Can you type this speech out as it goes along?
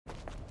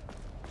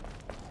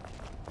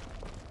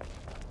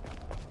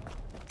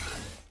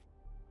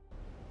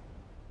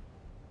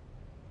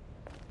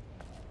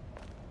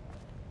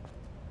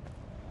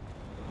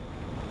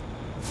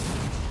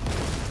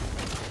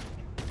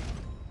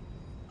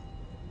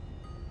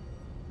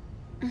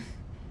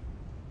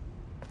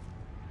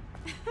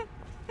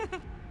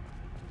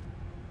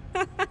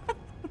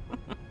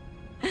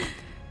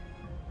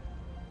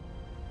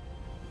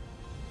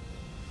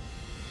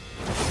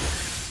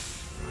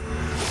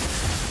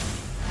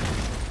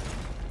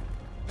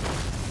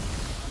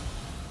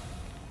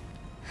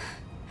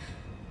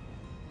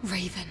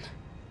Raven.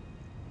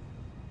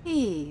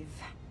 Eve.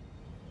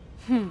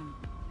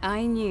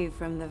 I knew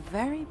from the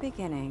very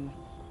beginning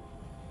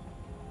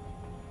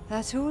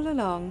that all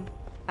along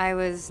I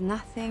was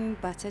nothing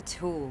but a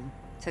tool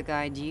to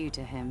guide you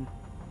to him.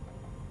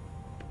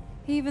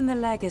 Even the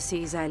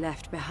legacies I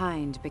left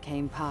behind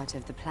became part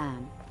of the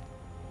plan.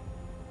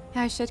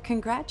 I should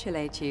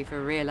congratulate you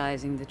for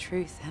realizing the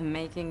truth and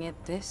making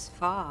it this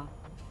far.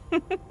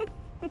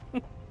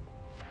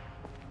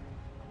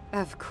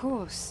 Of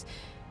course,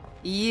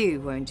 you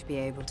won't be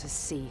able to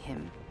see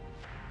him.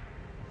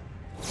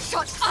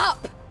 Shut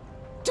up!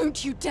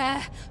 Don't you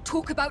dare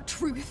talk about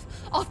truth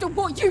after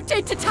what you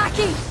did to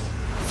Taki!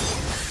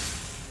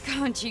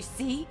 Can't you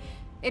see?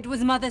 It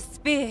was Mother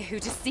Spear who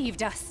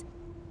deceived us.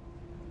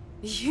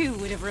 You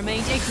would have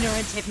remained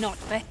ignorant if not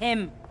for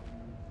him.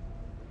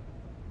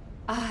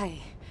 I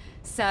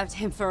served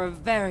him for a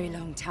very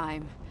long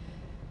time.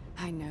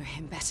 I know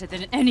him better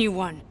than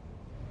anyone.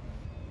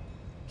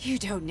 You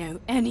don't know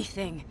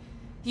anything.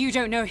 You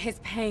don't know his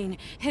pain,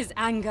 his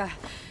anger,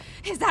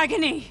 his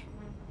agony.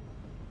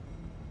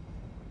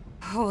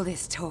 All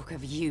this talk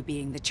of you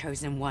being the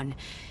chosen one,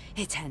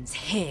 it ends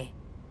here.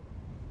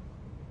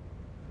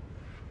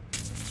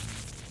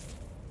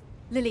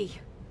 Lily,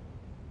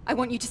 I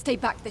want you to stay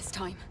back this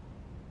time.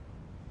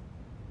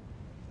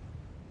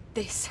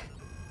 This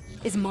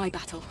is my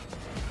battle.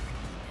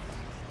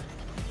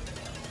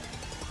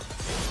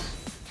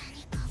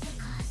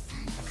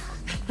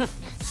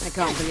 I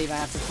can't believe I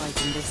have to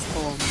fight in this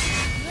form.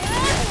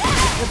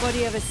 The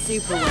body of a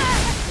superwoman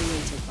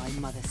created by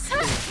Mother Spear.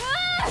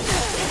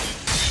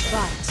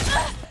 But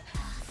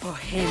for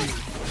him.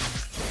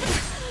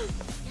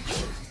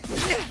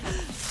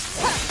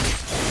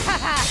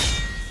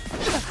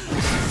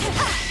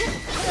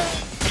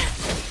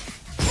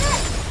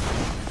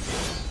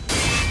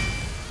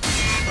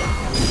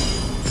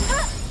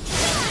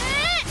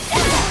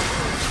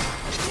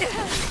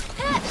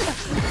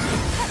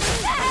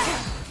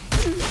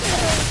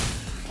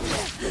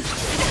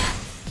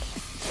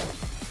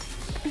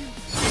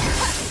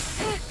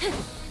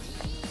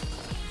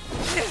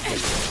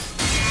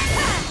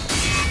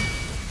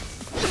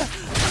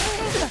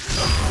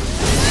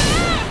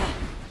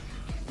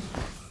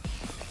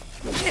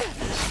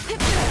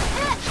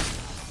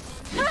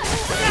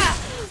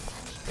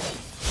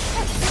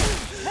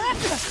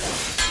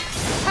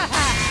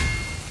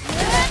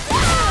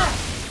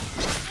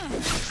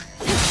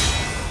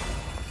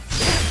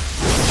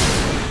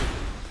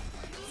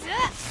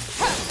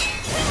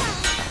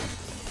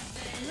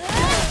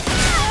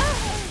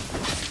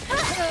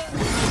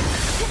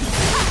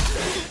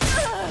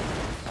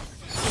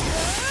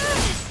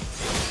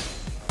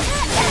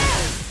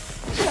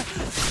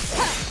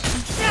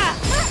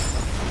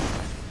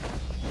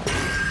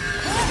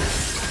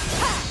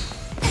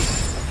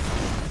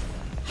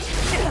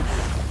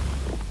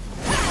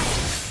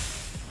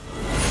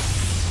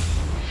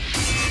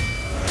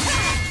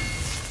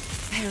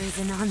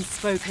 An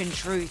unspoken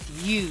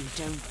truth you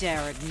don't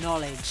dare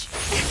acknowledge.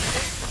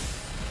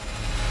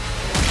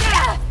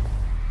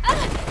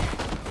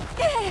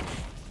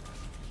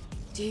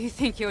 Do you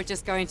think you're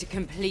just going to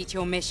complete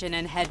your mission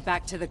and head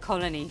back to the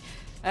colony?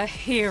 A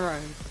hero?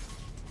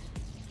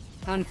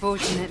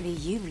 Unfortunately,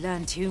 you've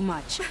learned too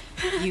much.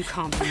 You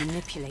can't be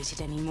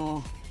manipulated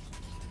anymore.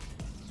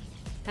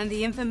 And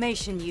the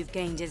information you've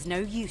gained is no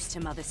use to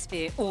Mother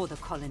Spear or the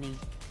colony.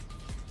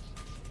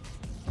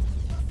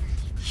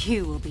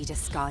 You will be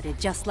discarded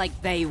just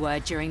like they were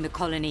during the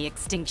colony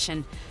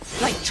extinction.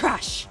 Like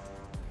trash!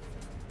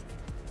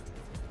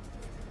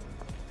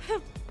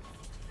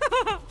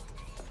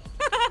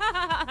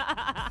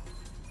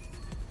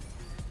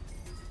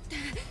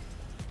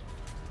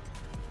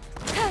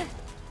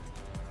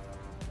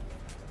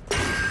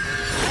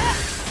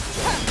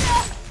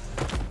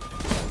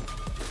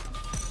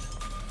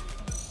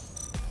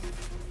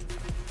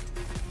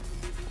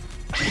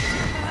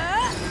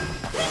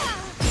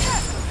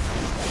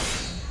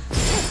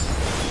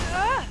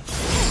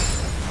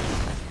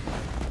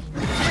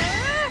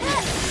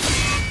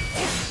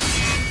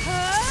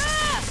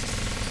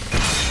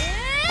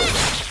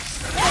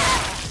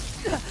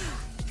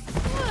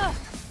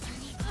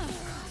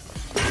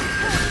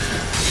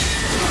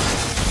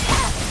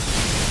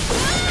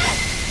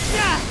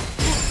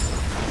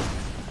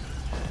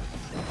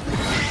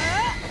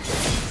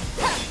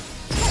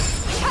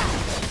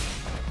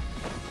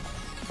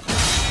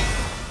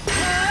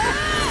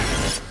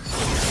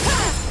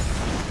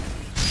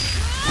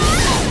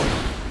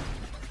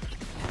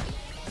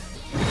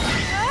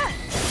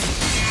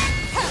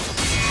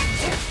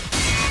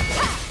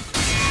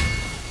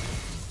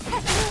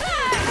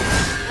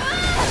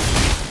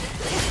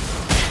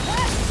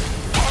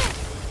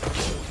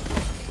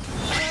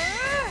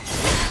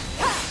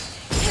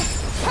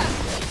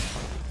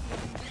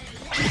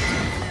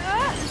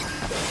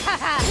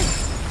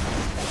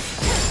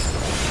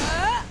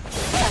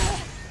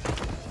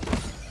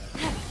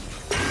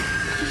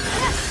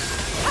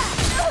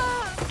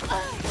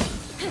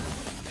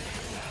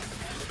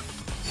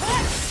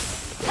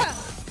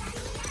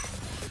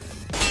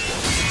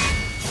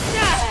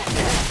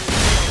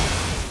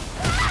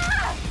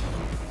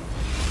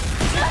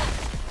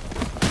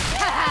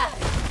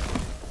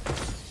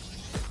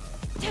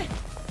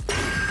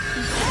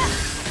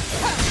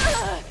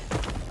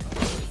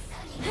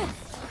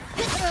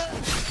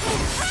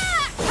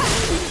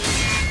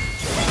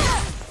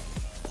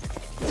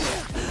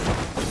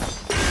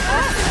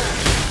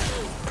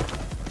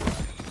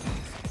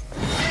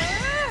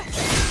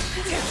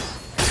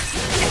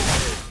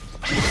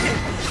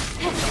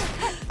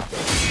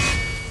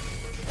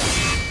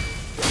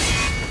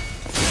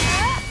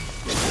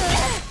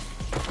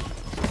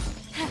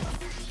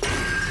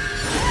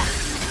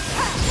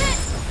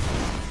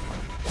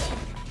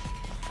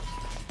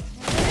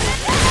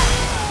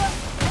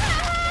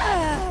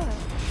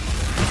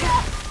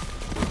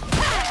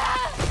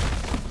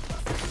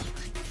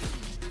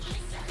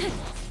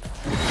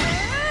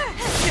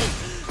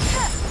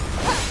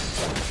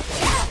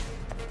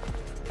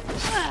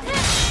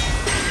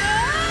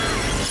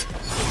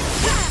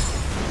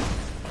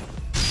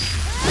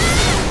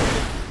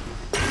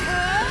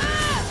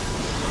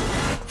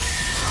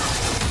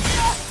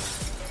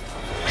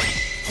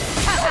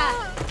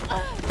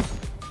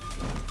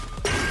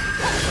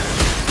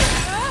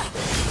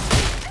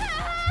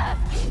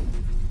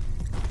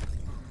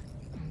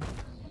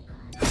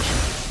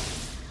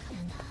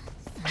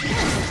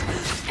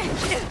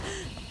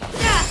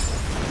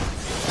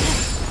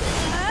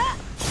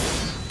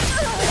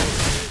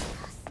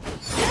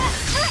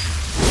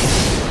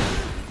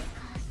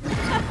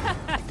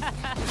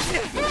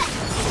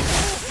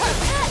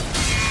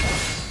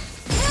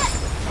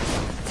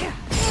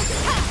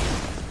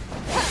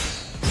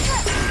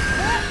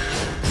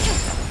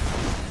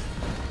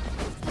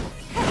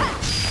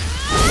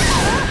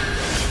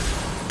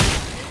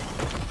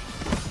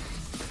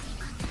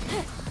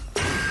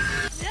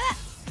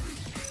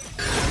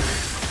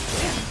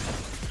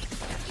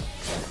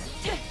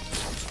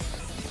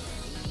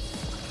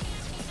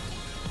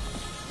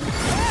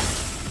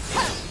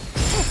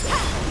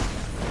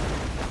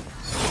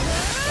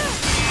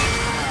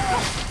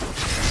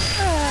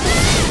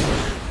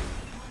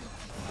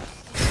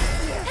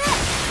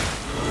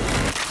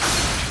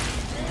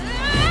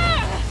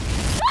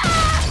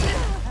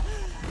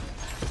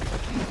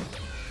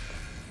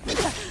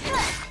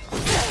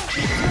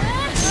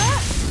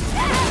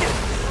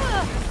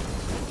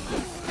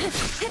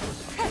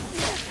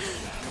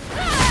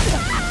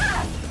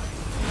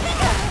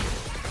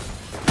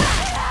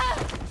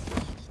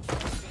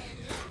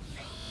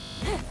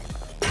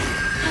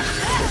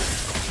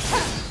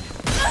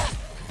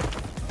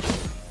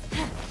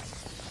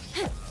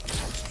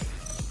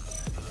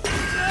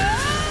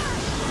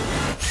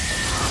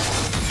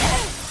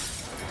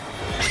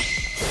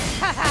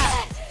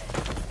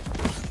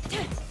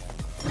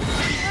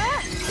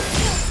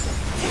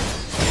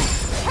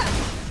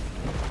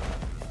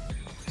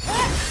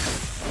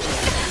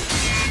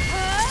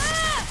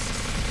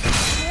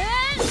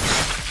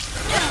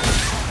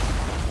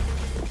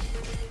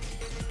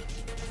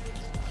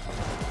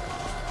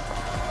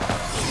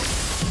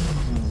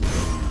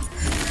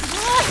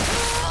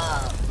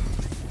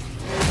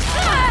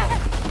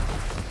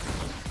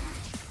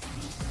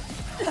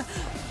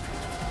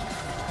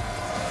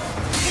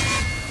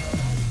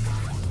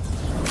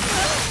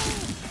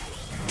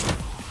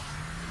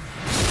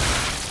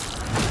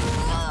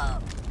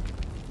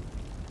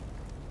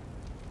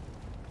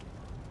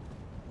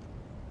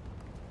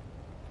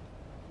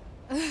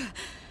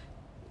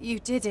 You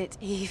did it,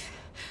 Eve.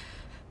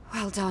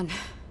 Well done.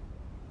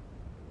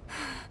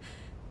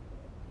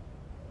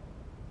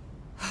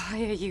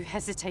 Why are you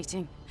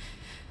hesitating?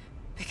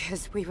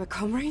 Because we were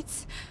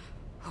comrades?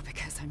 Or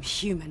because I'm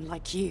human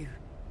like you?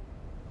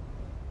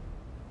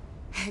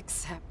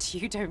 Except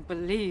you don't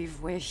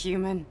believe we're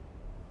human.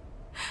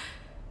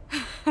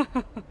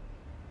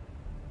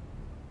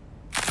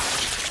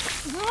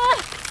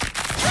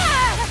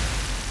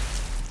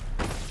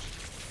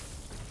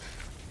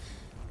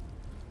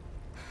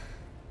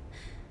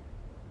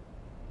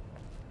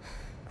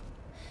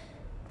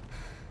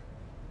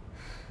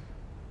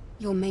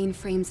 Your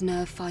mainframe's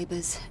nerve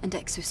fibers and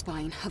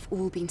exospine have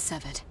all been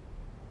severed.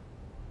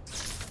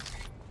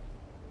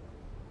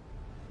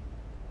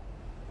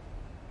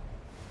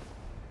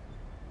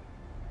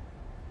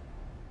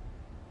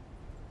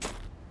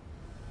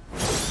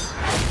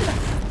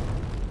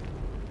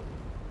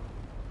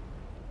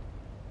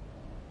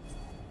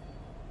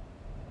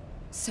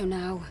 So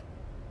now,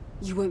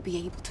 you won't be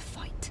able to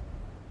fight.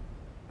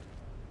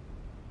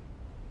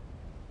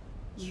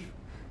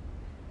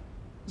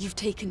 You've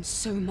taken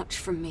so much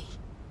from me.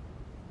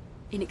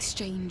 In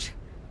exchange,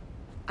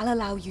 I'll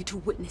allow you to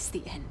witness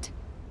the end.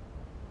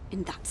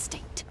 In that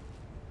state.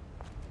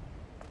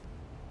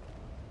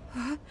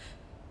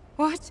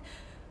 What?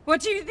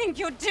 What do you think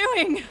you're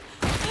doing?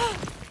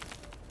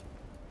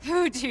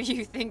 Who do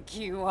you think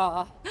you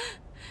are?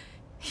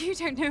 You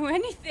don't know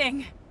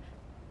anything.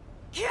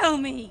 Kill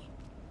me!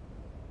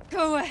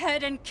 Go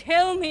ahead and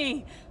kill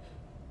me!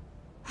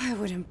 I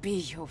wouldn't be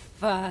your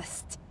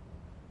first.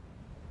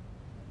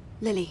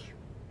 Lily,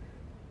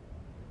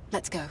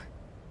 let's go.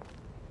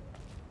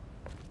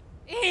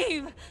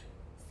 Eve!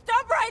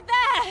 Stop right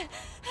there!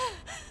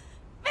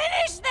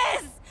 Finish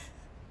this!